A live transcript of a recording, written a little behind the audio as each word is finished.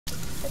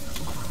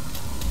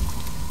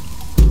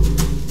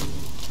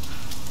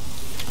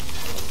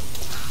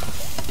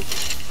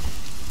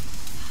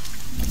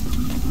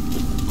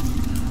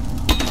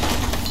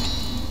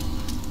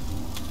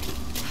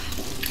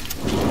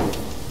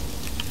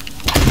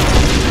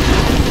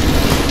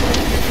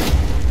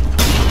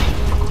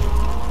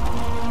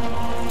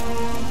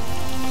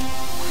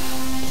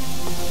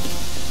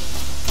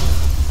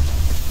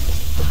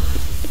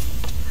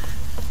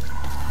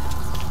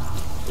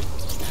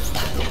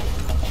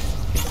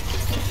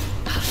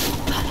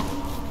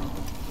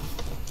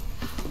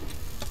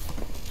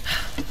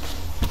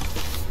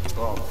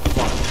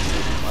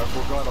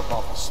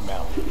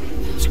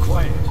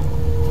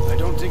explained. I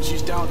don't think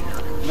she's down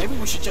here. Maybe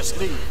we should just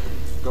leave.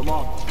 Come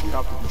on, we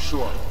have to be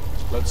sure.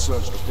 Let's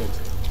search the pit.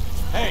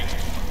 Hey,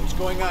 what's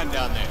going on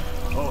down there?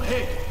 Oh,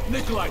 hey,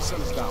 Nikolai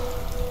sent us down.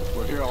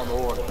 We're here on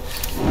order.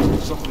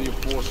 Some of the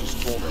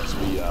enforcers told us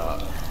we,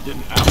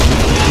 didn't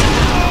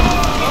have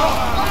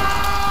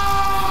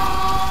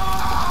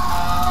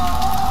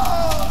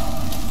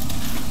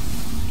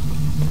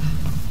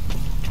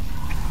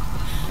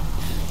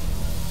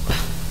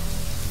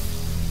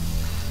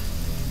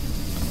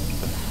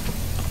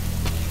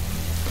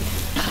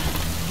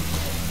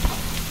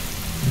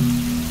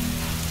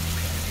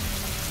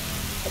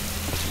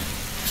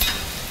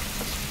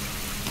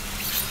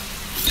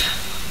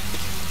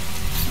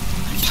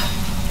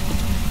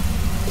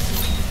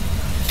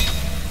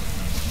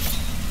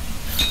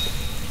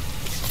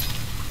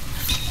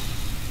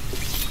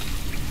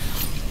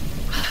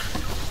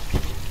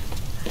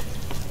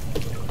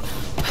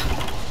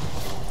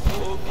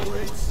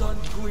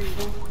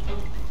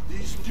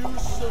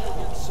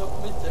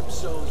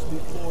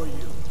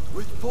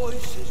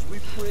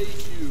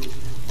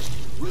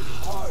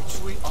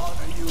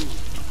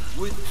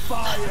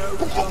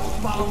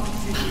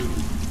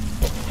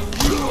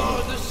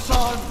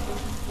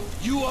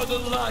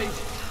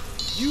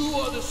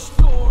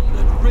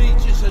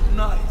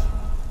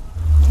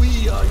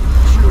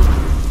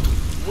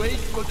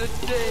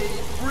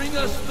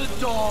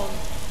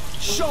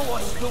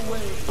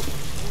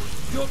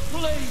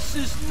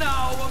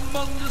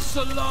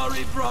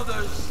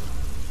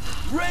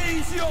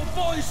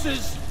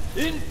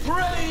in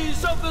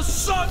praise of the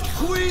Sun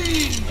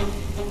Queen!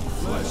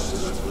 Flesh to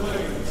the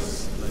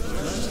flames,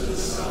 flesh to the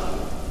sun,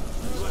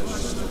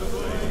 flesh to the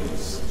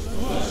flames,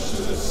 flesh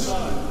to the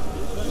sun,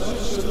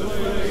 flesh to the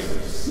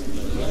flames,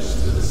 flesh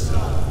to the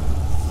sun,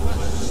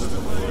 flesh to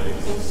the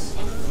flames,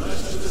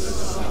 flesh to the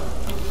sun,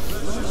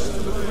 flesh to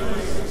the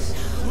flames,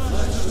 flesh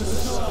to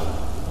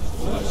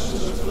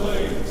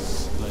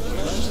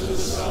the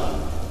sun,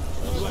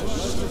 flesh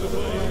to the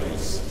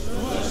flames,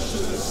 flesh to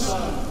the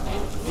sun,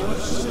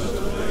 flesh to the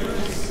flames,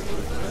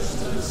 flesh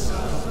to the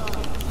sun,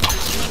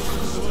 flesh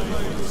to the flames.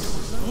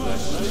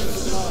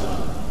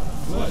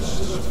 Flesh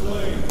to the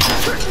flame.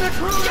 Turn the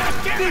crew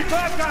back! Get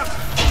back up!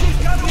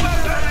 She's got a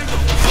weapon!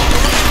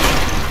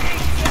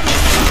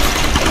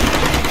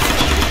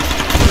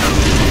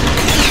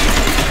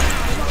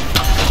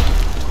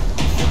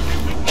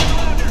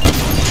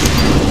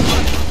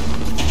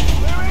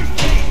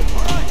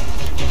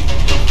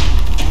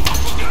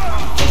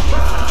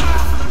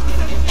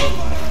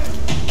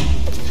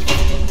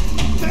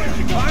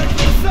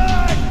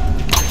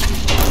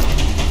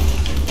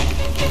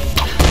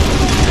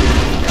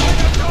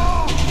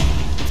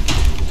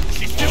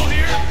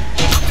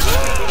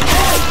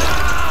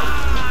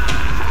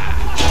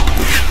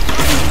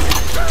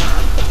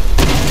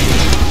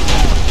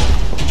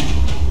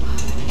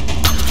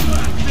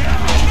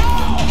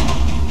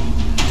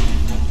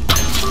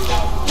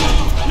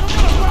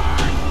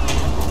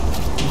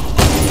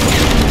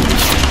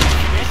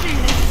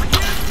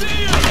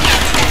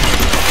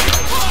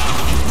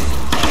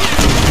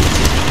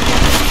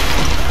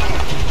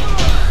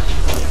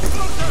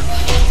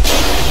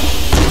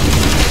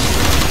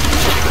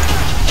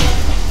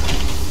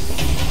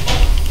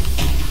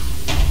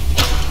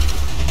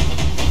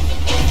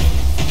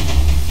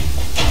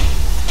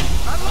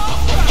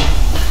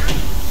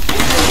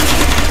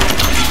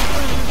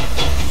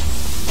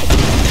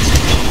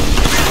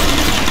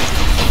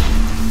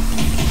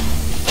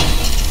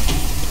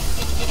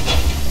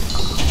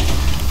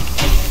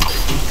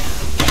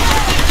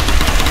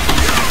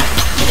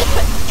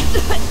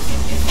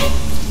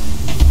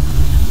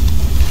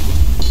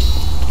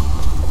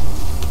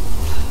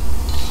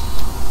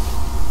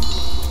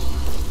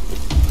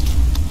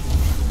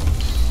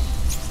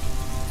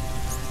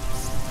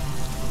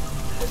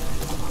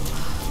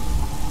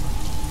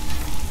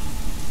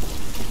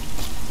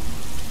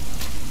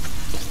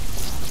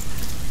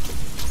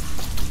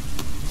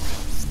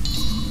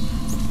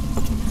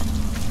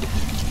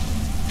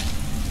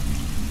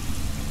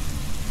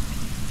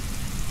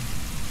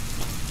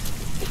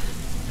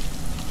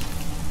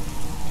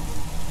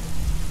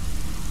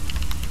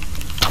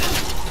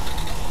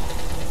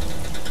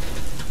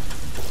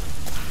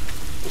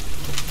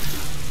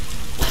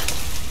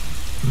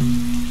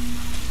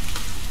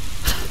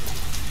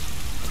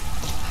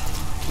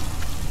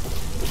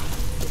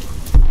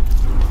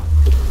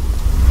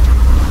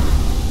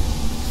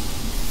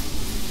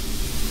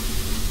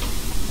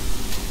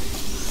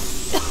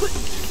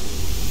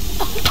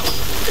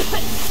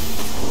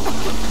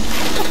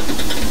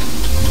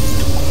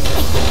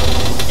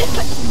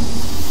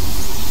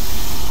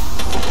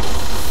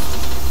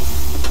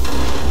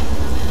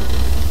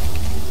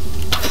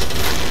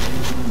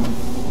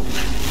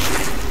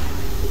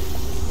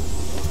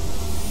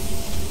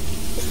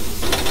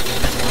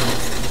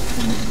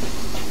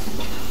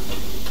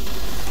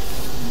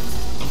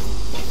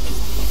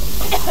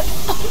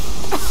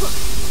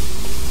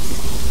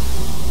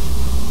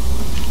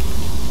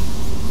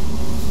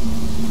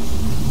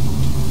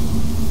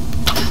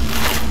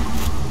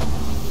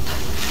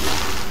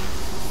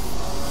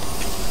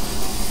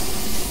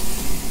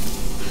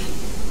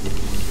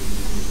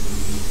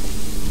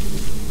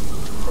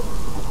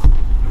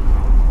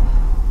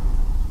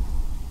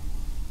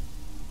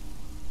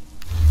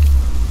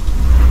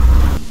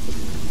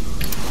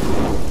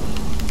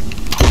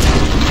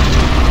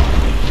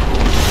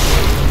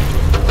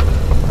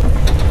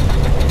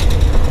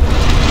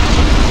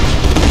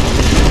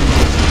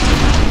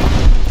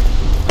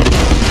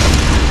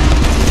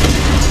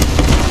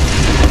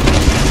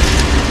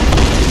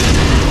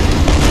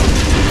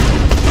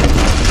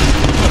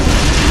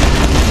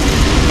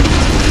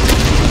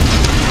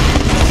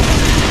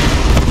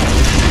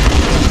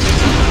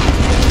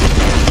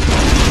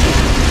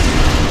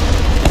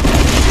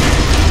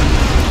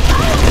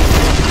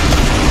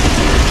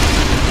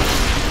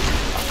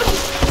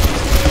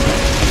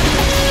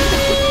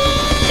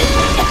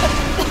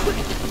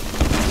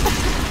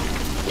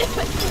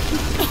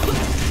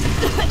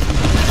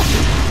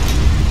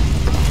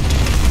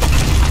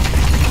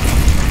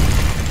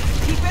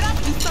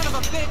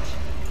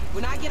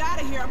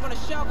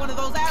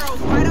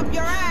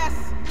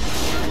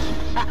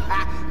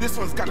 This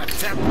one's got a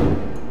temper.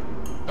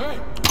 Hey!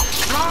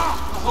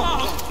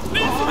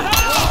 Need some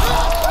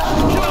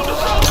help! Kill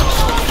the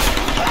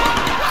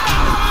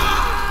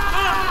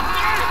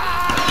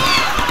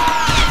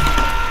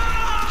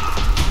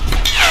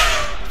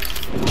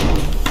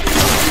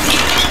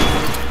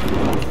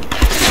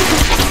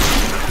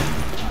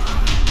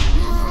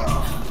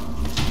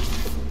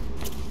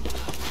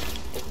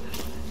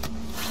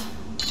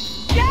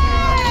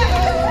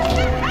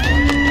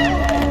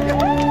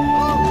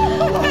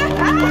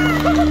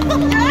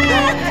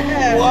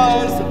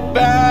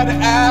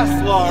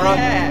Badass, Lara.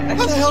 Yeah.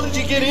 How the hell did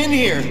you get in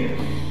here?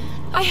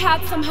 I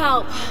had some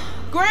help.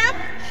 Graham?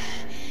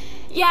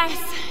 Yes.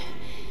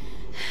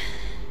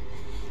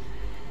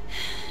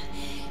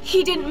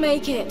 He didn't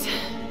make it.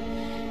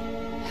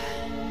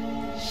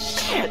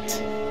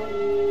 Shit.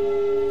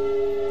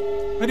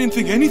 I didn't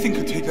think anything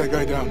could take that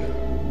guy down.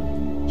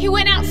 He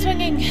went out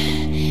swinging.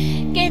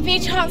 Gave me a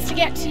chance to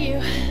get to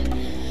you.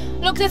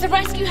 Look, there's a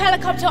rescue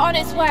helicopter on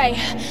its way.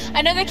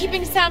 I know they're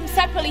keeping Sam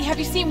separately. Have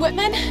you seen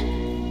Whitman?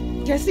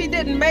 Guess he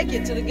didn't make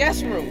it to the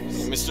guest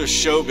rooms. Mr.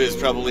 Showbiz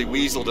probably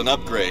weaseled an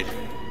upgrade.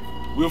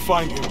 We'll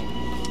find him.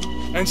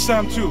 And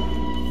Sam too.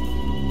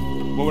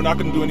 But we're not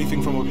gonna do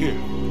anything from up here.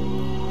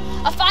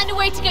 I'll find a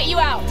way to get you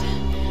out.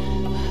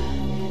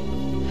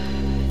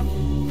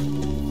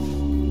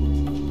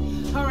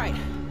 All right,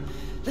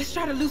 let's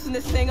try to loosen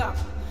this thing up.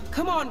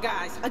 Come on,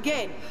 guys,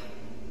 again.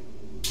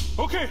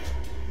 Okay,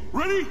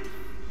 ready?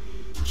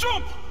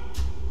 Jump!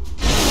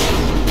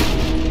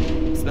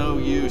 It's no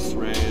use,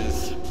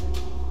 Reyes.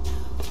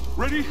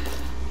 Ready?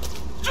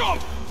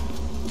 Jump!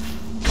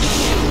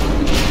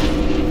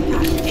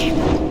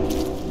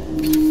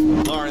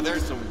 Lara,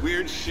 there's some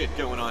weird shit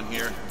going on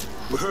here.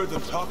 We heard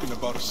them talking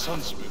about a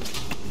sunspit.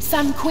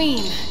 Sun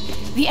Queen,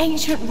 the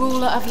ancient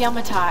ruler of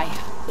Yamatai.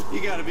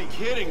 You gotta be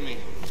kidding me.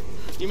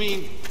 You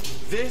mean,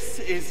 this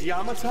is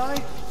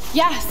Yamatai?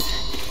 Yes,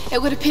 it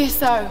would appear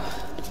so.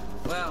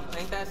 Well,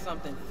 ain't that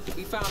something?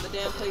 We found the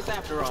damn place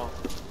after all.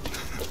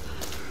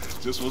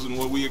 This wasn't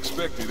what we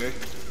expected, eh?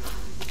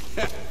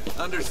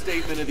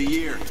 Understatement of the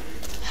year.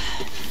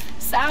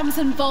 Sam's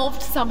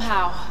involved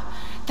somehow.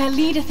 Their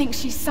leader thinks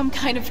she's some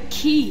kind of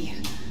key.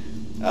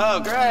 Oh,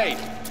 great.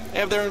 They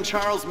have their own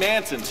Charles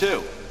Manson,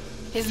 too.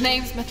 His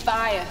name's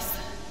Matthias.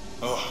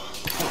 Oh,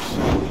 poor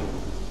Sam.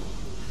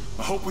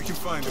 I hope we can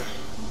find her.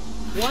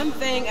 One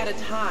thing at a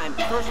time.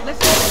 First, let's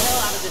get the hell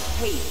out of this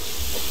cage.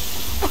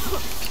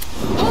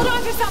 Hold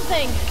on to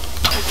something!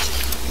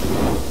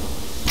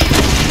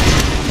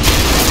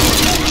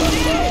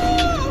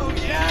 Oh,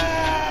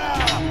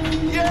 yeah!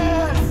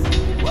 Yes!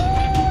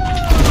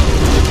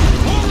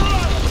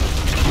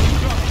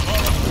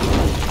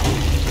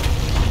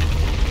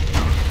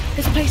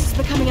 This place is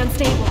becoming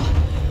unstable.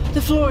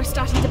 The floor is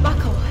starting to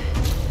buckle.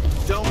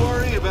 Don't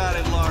worry about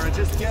it, Lara.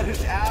 Just get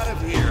us out of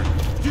here.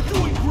 You're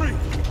doing great.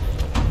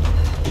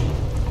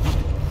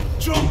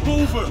 Jump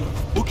over.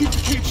 We'll keep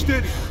the cage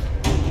steady.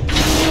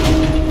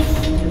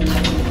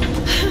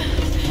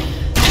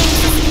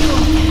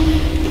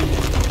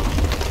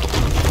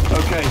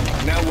 Okay,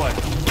 now what?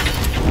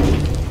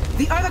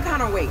 The other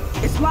counterweight.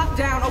 It's locked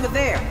down over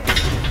there.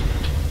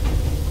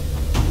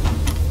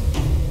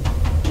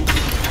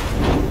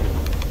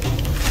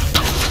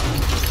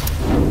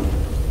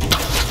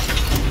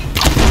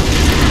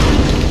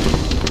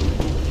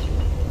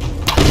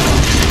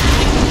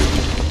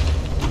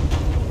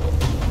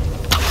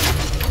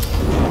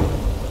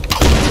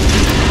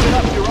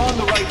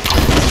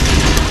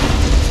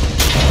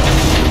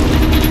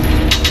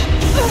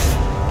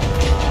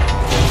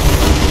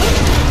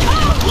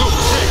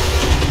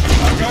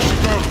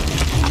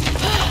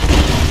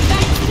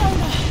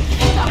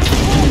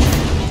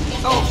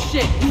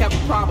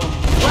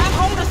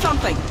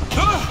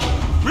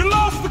 We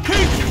lost the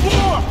cage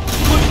floor!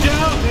 Put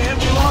down, man!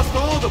 We lost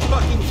all the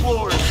fucking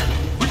floors!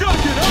 We gotta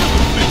get out of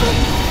this thing!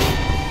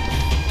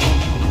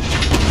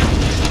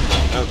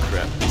 Oh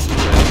crap, this is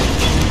bad.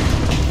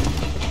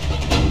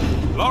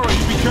 Lara,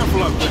 you be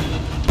careful out there.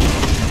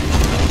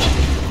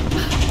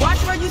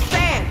 Watch where you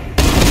stand!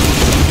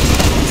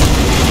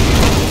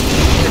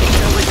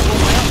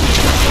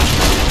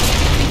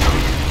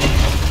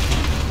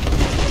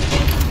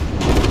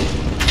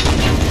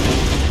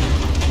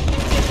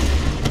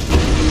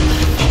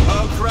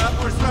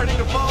 We're starting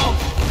to fall.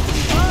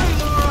 Hurry,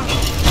 Lara!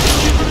 What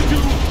you gonna do?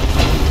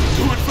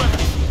 Do it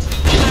fast.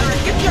 Lara,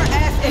 get your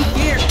ass in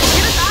gear.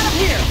 Get us out of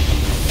here.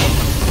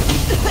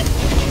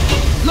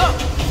 Look,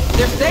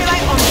 there's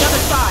daylight on the other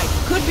side.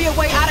 Could be a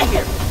way out of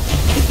here.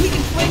 If we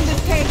can swing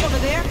this cage over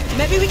there,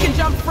 maybe we can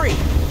jump free.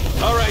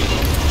 All right,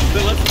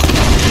 then let's...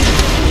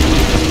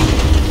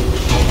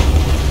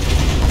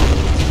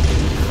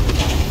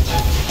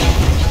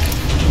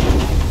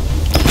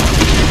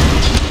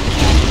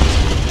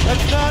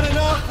 That's not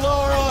enough,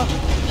 Lara!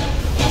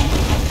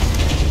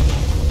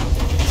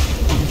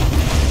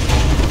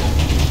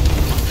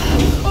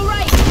 All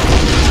right.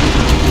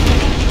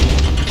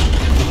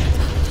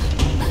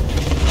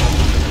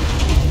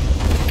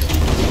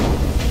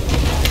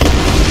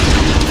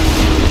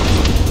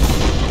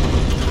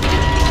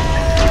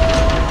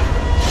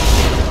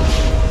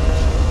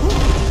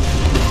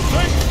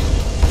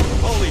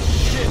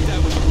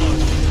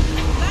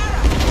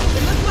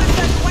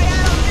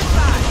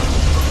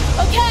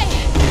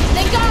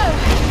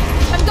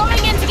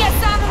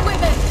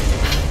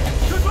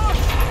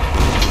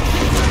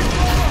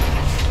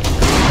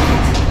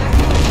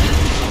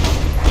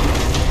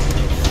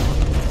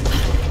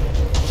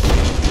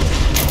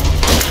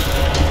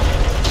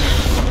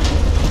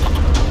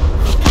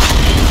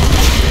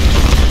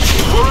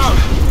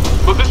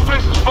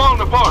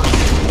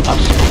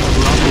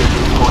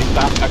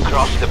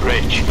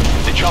 bridge.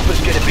 The chopper's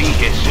gonna be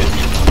here soon.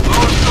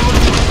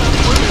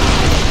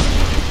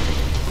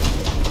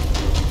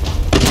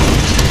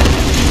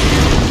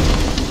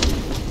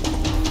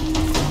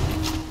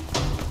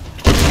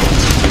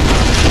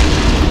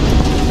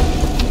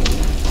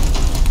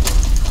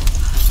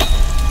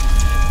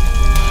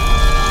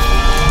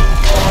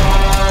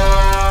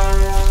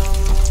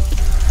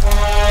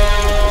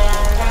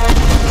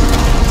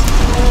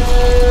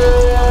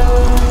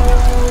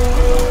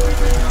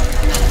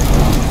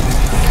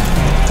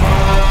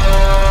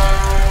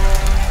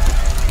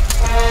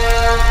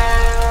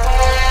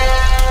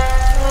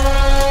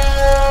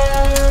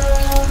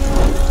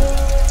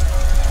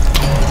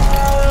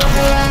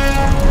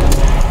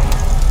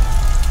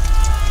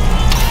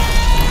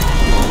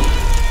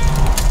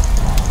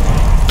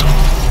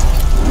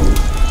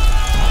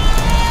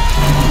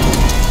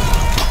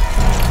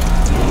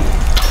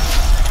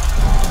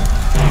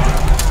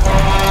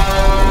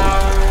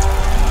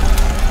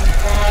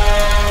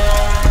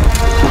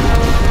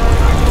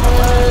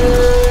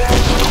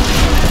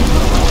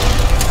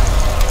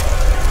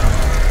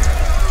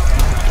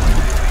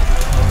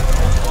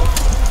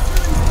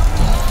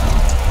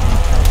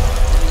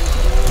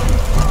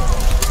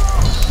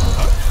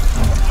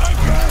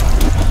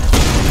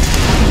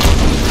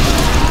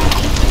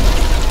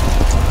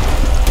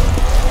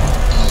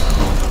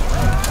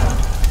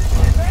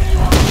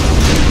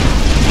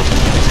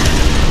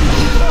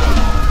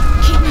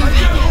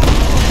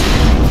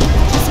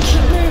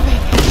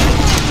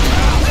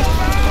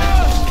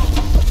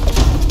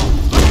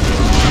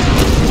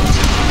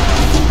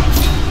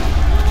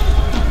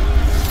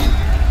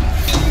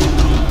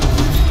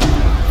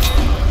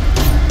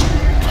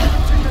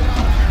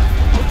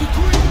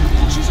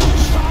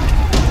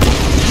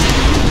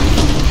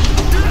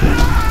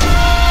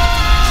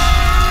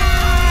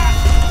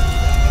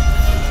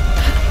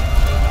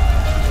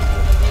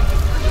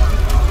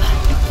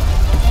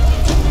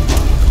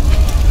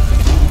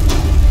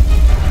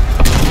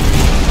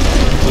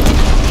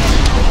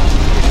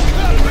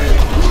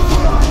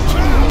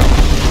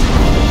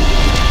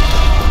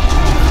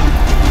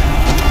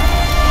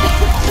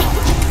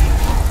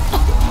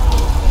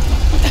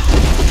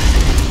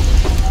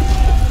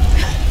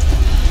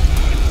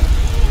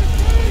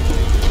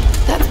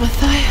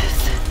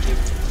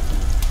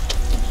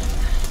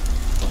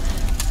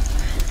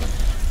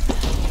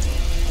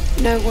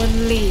 No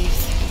one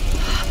leaves.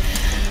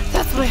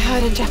 That's what I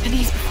heard in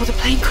Japanese before the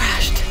plane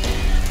crashed.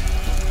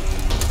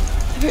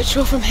 The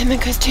ritual from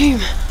Himiko's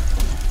tomb.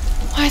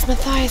 Why is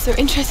Matthias so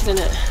interested in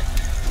it?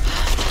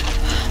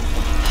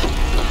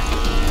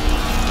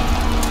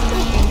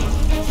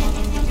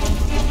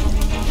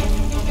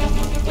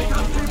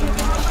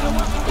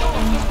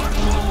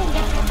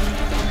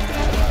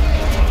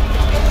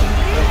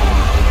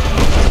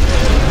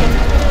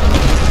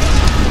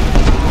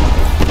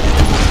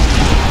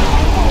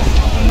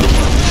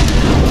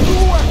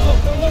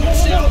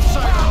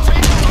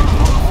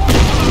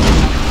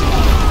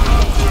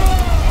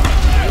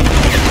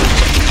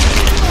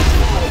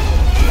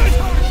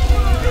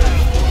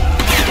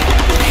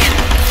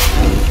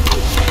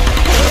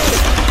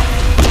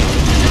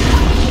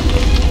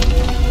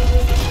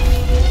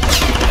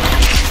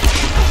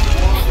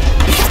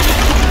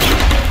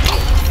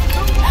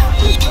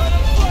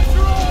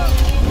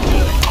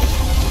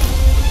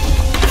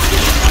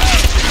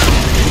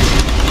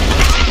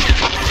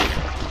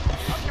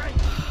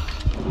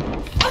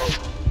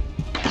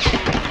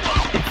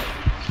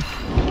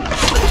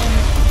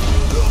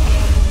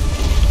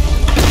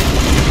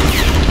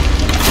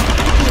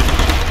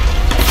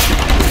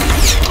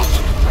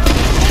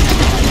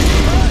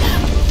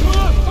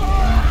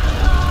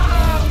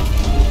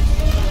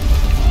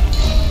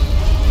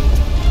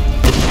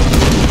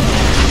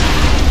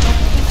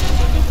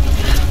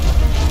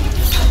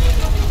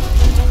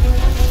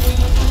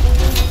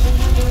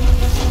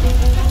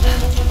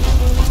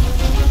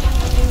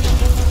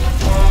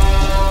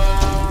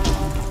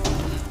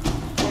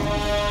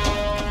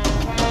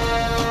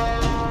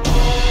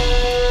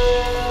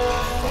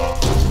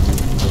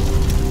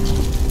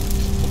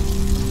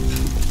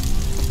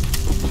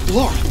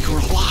 Lara, you're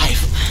alive.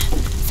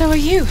 So are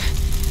you.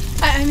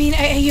 I mean,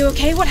 are you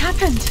okay? What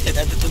happened?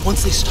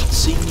 Once they stopped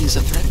seeing me as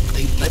a threat,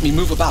 they let me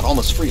move about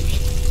almost freely.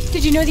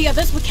 Did you know the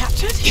others were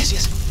captured?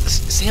 Yes.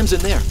 Sam's in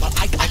there, but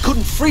I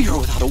couldn't free her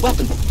without a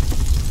weapon.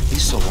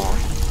 These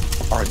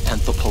Solari are an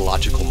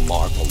anthropological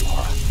marvel,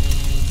 Lara.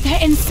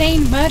 They're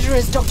insane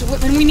murderers, Dr.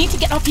 Whitman. We need to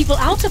get our people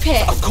out of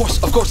here. Of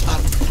course.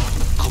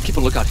 I'll keep a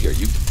lookout here.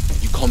 You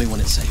call me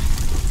when it's safe.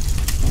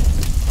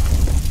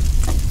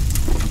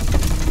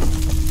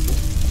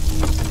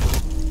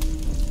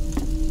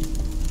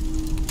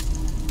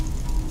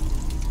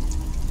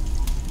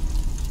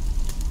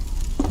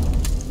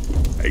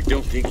 I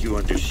don't think you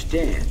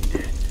understand.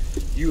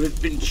 You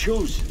have been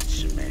chosen,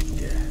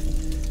 Samantha.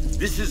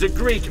 This is a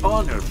great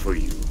honor for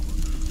you.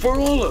 For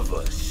all of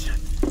us.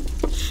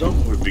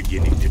 Some were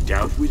beginning to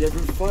doubt we'd ever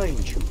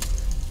find you.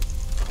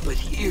 But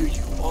here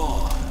you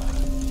are.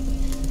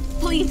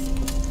 Please.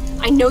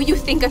 I know you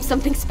think I'm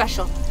something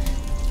special.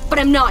 But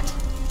I'm not.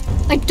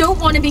 I don't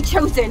want to be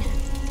chosen.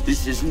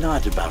 This is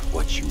not about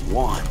what you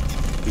want.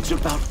 It's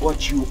about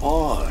what you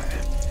are.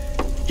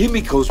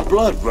 Himiko's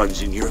blood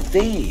runs in your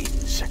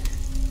veins.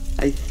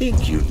 I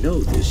think you know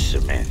this,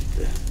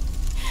 Samantha.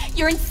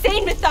 You're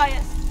insane,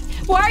 Matthias.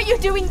 Why are you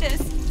doing this?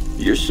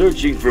 You're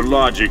searching for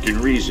logic and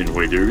reason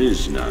where there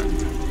is none.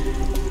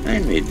 I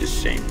made the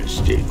same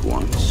mistake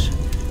once.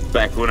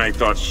 Back when I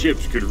thought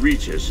ships could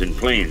reach us and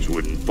planes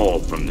wouldn't fall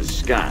from the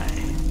sky.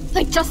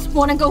 I just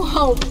want to go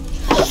home.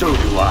 So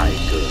do I,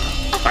 girl.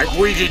 I've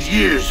waited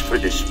years for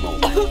this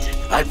moment.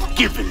 I've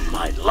given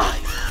my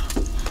life.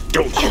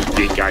 Don't you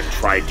think I've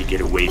tried to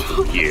get away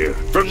from here?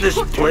 From this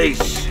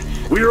place?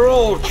 We're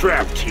all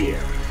trapped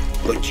here.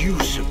 But you,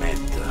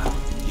 Samantha,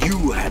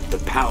 you have the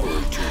power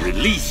to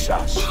release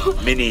us.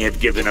 Many have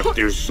given up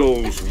their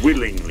souls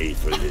willingly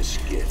for this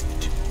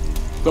gift.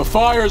 The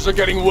fires are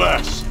getting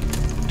worse.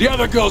 The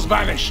other girl's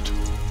vanished.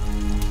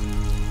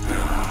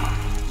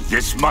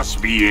 This must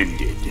be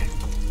ended.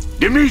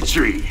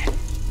 Dimitri,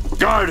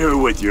 guard her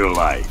with your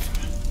life.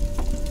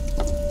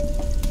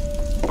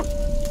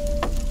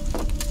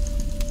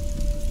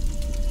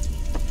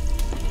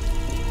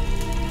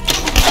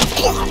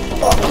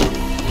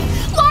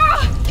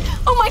 Lara!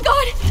 Oh my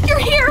god, you're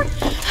here!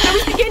 I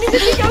was beginning to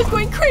think I was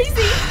going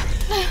crazy.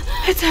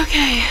 It's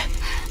okay.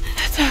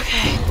 It's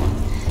okay.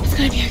 It's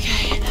gonna be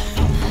okay.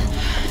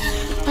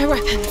 My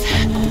weapons.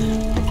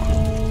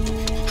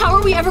 How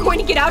are we ever going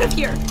to get out of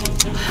here?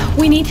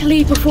 We need to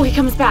leave before he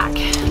comes back.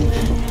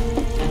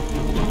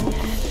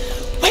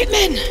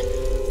 Whitman!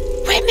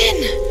 Whitman!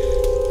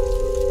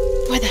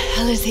 Where the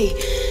hell is he?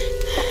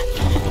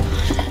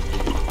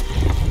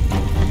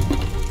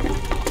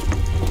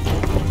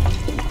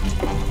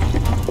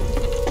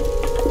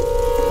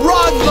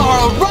 Run,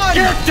 Lara, run!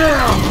 Get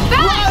down!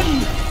 Run!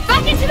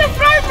 Back into the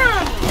throne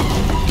room!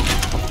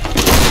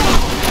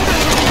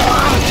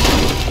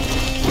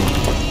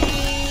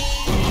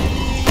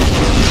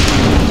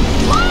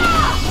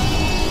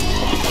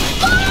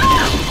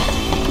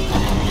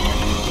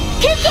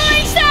 Keep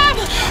going, Sam!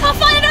 I'll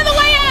find another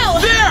way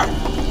out! There!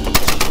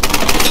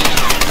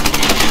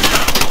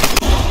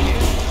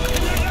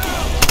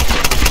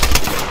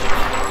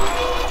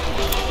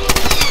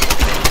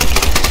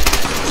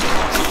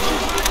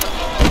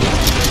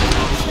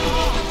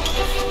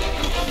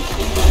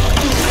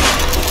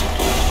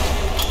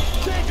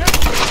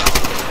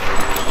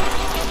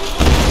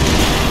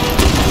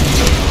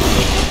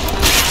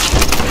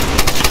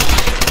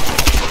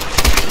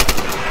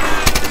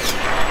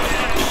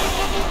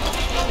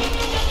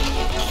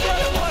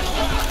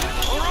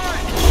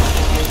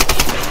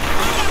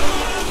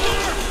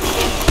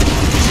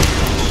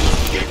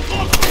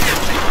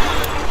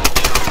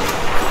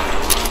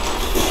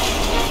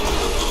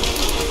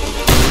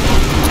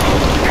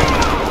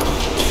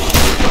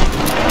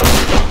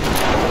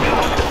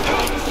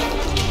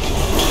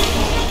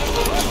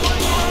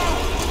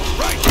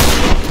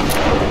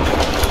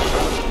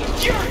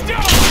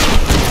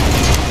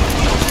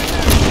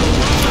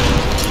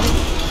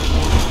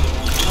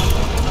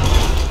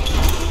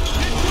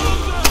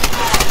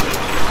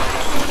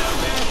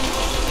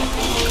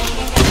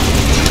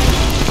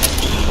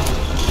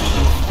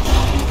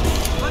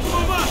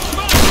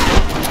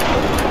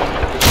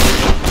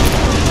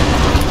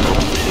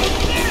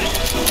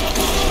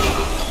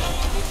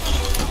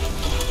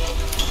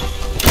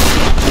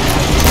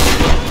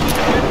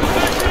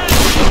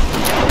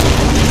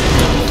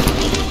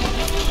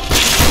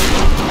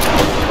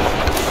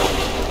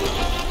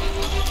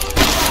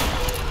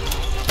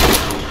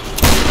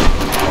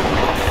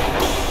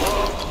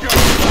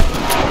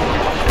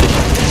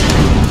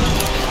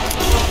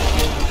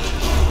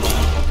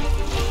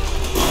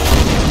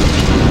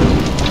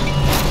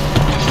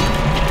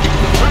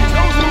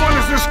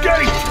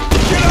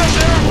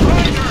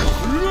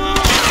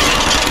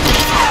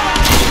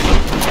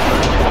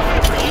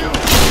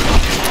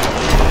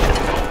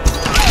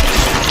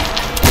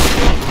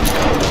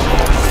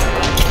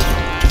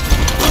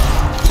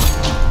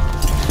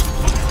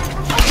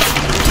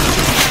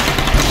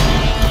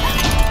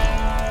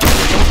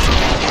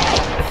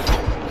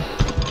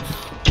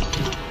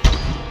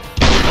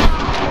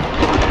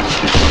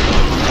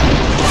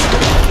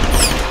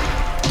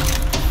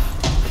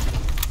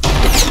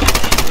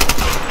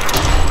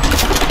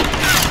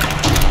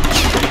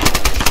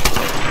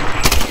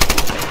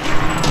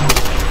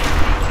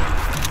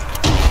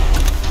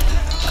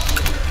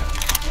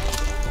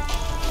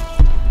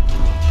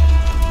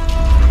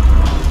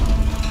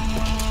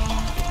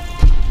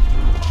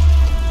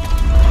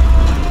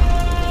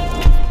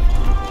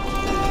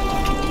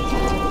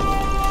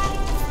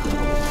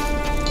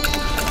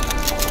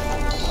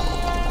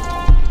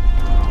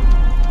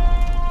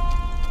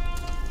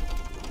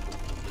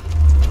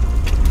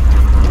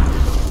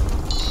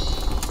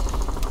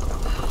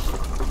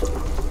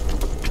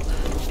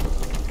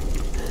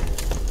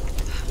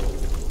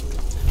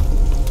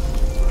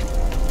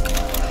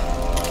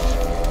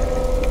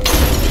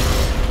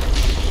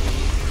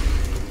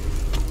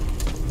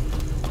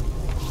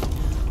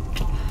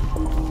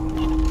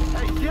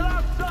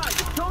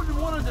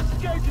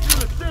 Escape into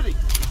the city!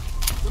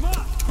 Come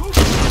on!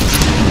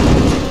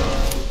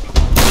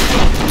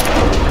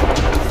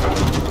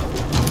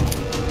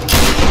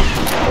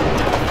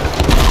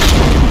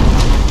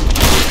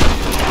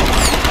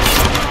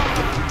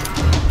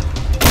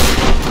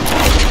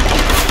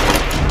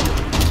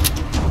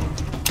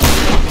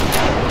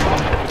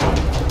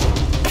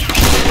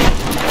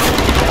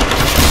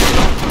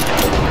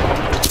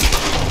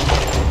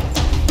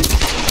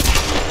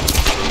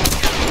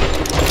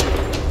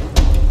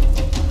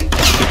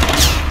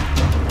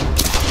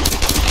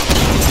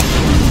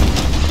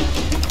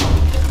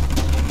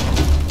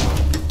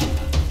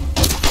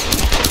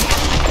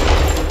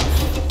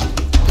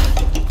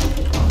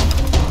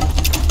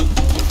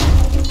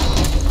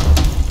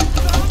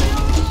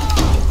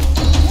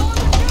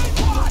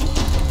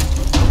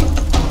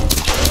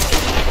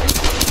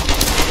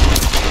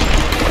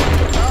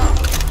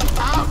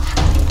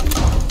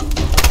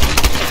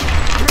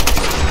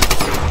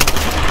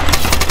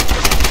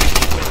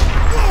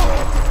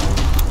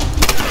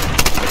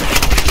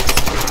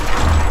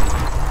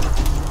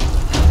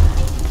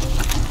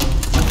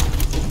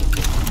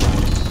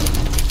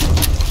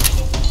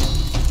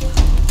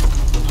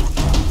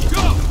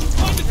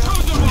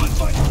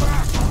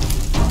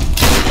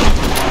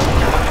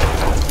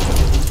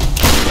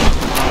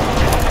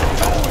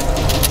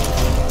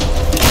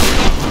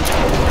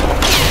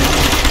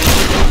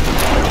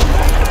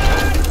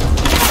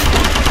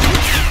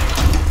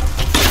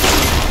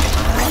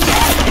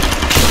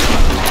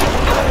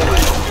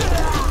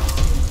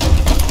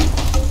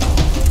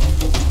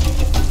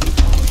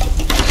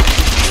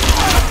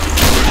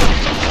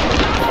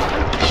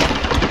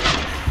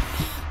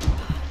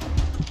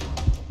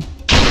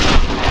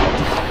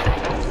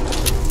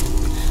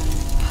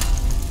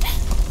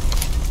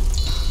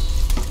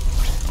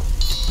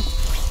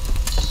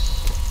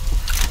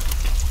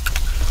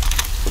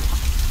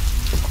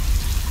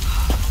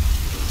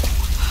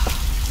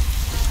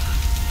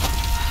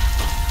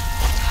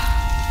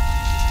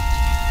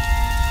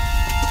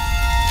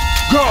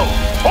 Go!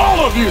 All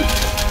of you!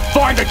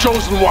 Find the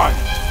chosen one!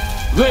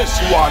 This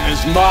one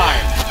is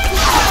mine!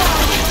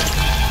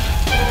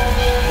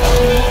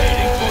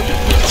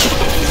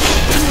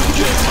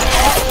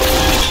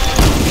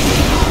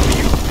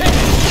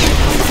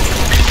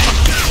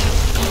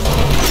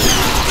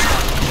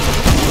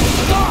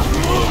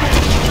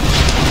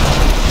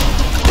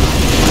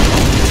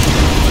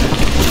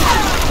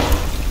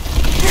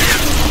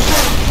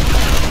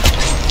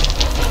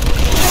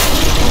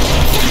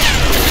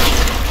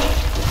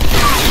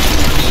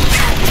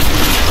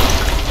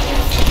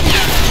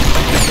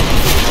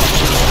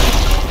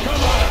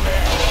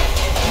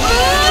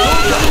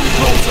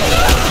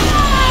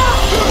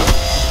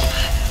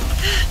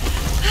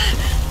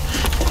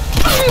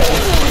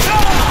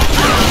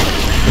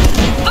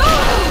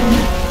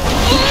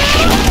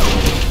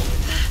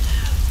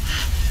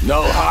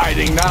 No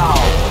hiding now!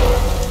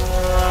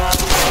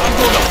 I'm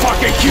gonna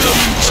fucking kill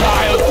you,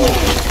 child!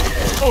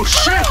 Oh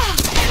shit!